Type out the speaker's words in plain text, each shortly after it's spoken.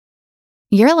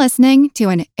You're listening to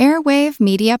an Airwave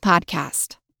Media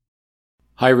Podcast.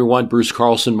 Hi, everyone. Bruce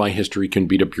Carlson, My History Can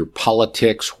Beat Up Your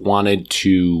Politics. Wanted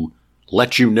to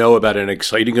let you know about an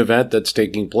exciting event that's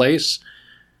taking place.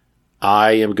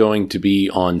 I am going to be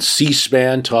on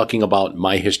C-SPAN talking about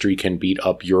My History Can Beat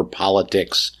Up Your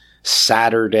Politics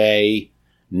Saturday,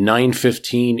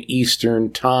 9:15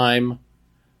 Eastern Time,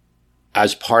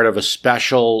 as part of a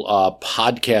special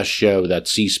podcast show that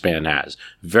C-SPAN has.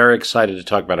 Very excited to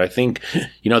talk about it. I think,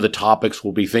 the topics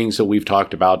will be things that we've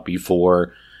talked about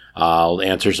before. I'll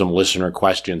answer some listener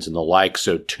questions and the like,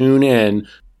 so tune in.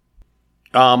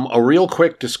 A real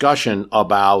quick discussion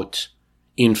about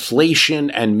inflation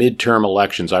and midterm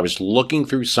elections. I was looking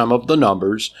through some of the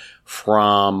numbers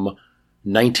from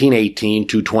 1918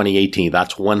 to 2018.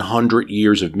 That's 100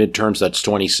 years of midterms. That's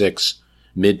 26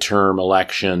 midterm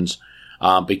elections.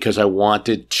 Because I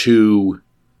wanted to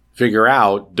figure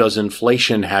out, does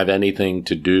inflation have anything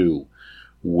to do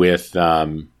with,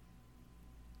 midterm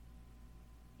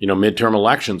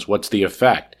elections? What's the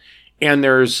effect? And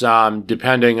there's,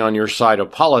 depending on your side of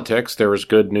politics, there is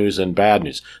good news and bad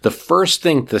news. The first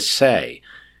thing to say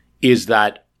is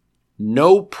that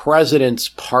no president's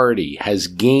party has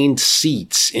gained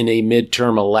seats in a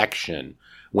midterm election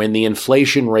when the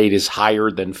inflation rate is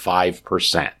higher than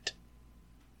 5%.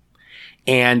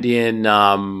 And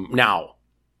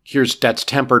that's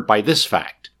tempered by this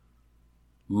fact.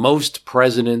 Most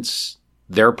presidents,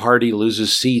 their party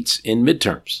loses seats in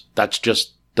midterms. That's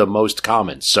just the most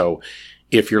common. So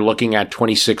if you're looking at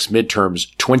 26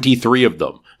 midterms, 23 of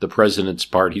them, the president's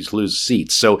parties lose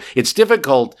seats. So it's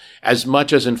difficult, as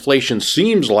much as inflation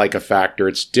seems like a factor,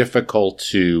 it's difficult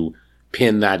to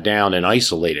pin that down and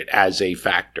isolate it as a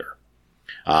factor.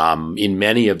 In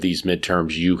many of these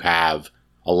midterms, you have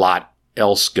a lot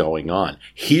else going on.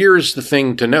 Here's the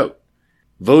thing to note.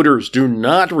 Voters do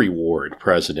not reward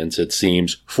presidents, it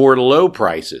seems, for low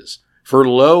prices, for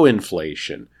low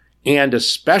inflation, and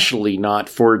especially not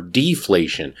for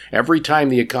deflation. Every time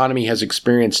the economy has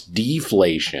experienced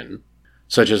deflation,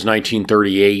 such as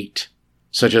 1938,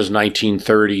 such as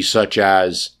 1930, such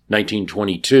as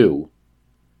 1922,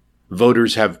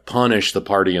 voters have punished the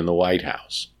party in the White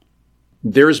House.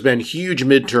 There's been huge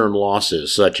midterm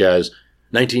losses, such as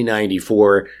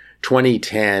 1994,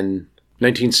 2010,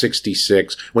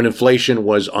 1966, when inflation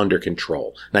was under control.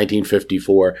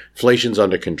 1954, inflation's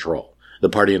under control. The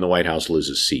party in the White House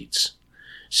loses seats.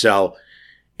 So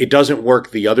it doesn't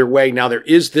work the other way. Now, there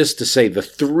is this to say, the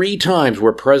three times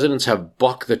where presidents have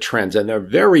bucked the trends, and they're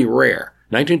very rare.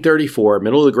 1934,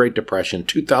 middle of the Great Depression,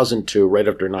 2002, right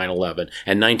after 9/11,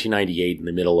 and 1998 in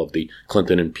the middle of the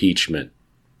Clinton impeachment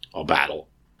battle.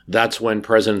 That's when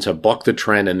presidents have bucked the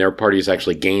trend and their parties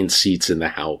actually gained seats in the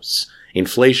House.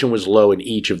 Inflation was low in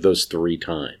each of those three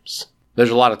times. There's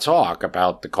a lot of talk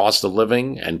about the cost of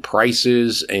living and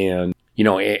prices, and,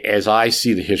 as I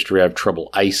see the history, I have trouble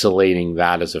isolating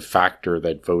that as a factor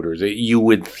that voters, you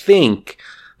would think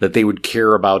that they would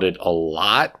care about it a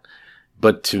lot.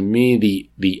 But to me,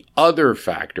 the other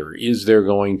factor, is there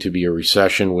going to be a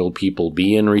recession? Will people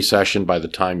be in recession by the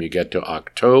time you get to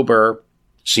October?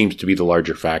 Seems to be the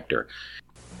larger factor.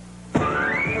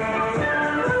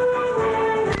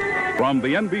 From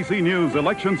the NBC News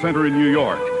Election Center in New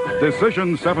York,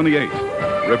 Decision 78.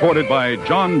 Reported by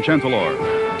John Chancellor,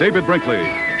 David Brinkley,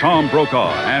 Tom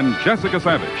Brokaw, and Jessica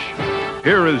Savage.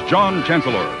 Here is John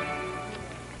Chancellor.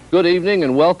 Good evening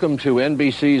and welcome to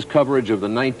NBC's coverage of the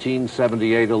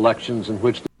 1978 elections, in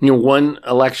which... One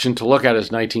election to look at is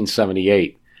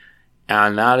 1978.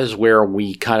 And that is where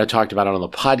we kind of talked about it on the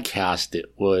podcast.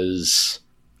 It was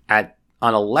on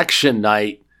election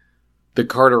night, the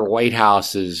Carter White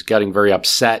House is getting very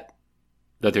upset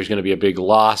that there's going to be a big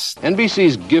loss.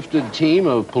 NBC's gifted team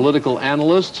of political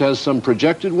analysts has some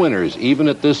projected winners even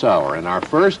at this hour. And our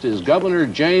first is Governor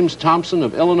James Thompson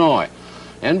of Illinois.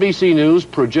 NBC News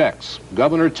projects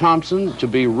Governor Thompson to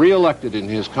be reelected in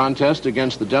his contest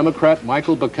against the Democrat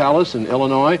Michael Bacalus in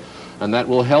Illinois, and that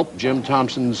will help Jim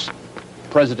Thompson's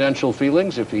presidential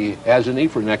feelings, if he has any,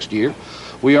 for next year.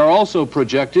 We are also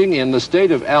projecting in the state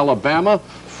of Alabama,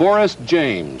 Forrest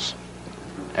James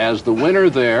as the winner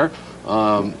there.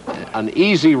 An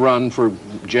easy run for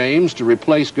James to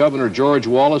replace Governor George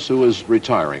Wallace, who is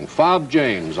retiring. Fob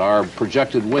James, our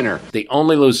projected winner. They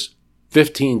only lose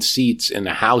 15 seats in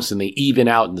the House, and they even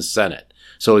out in the Senate.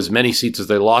 So as many seats as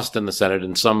they lost in the Senate,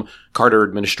 and some Carter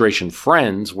administration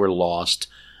friends were lost,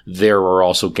 there were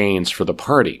also gains for the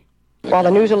party. While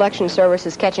the News Election Service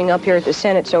is catching up here at the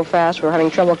Senate so fast, we're having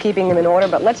trouble keeping them in order,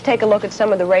 but let's take a look at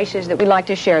some of the races that we'd like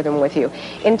to share them with you.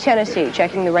 In Tennessee,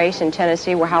 checking the race in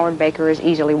Tennessee, where Howard Baker has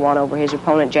easily won over his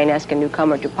opponent, Jane Eskin,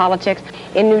 newcomer to politics.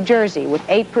 In New Jersey, with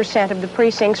 8% of the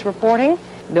precincts reporting,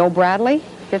 Bill Bradley,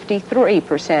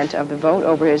 53% of the vote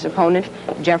over his opponent,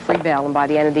 Jeffrey Bell. And by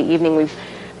the end of the evening, we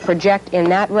project in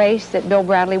that race that Bill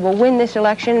Bradley will win this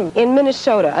election. In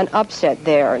Minnesota, an upset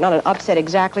there. Not an upset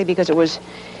exactly, because it was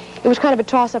kind of a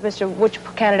toss-up as to which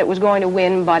candidate was going to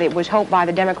win, but it was hoped by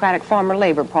the Democratic Farmer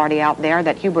Labor Party out there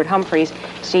that Hubert Humphrey's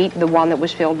seat, the one that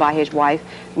was filled by his wife,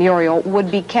 Muriel,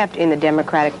 would be kept in the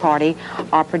Democratic Party.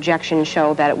 Our projections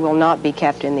show that it will not be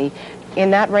kept in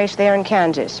that race there in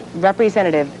Kansas.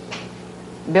 Representative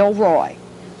Bill Roy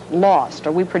lost,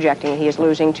 or we projecting he is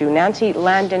losing, to Nancy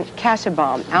Landon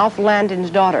Kassebaum, Alf Landon's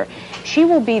daughter. She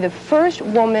will be the first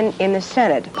woman in the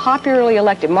Senate popularly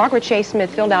elected. Margaret Chase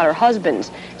Smith filled out her husband's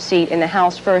seat in the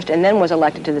House first and then was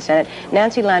elected to the Senate.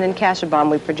 Nancy Landon Kassebaum,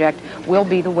 we project, will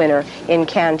be the winner in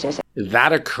Kansas.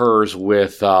 That occurs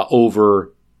with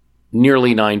over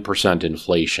nearly 9%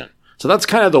 inflation. So that's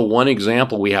kind of the one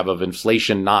example we have of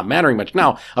inflation not mattering much.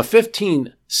 Now, a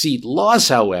 15-seat loss,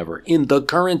 however, in the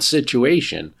current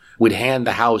situation would hand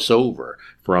the House over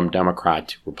from Democrat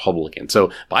to Republican.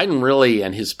 So Biden really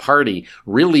and his party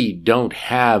really don't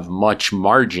have much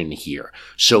margin here.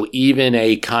 So even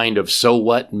a kind of so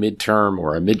what midterm,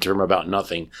 or a midterm about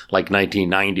nothing like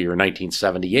 1990 or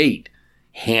 1978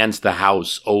 hands the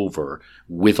House over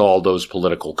with all those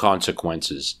political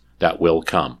consequences that will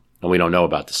come. And we don't know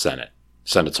about the Senate.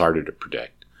 Senate's harder to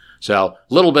predict. So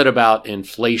a little bit about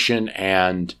inflation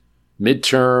and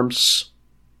midterms.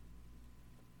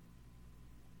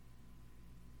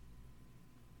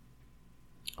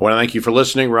 I want to thank you for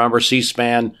listening. Remember,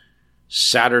 C-SPAN,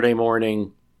 Saturday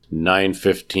morning,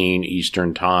 9:15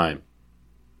 Eastern Time.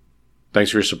 Thanks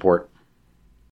for your support.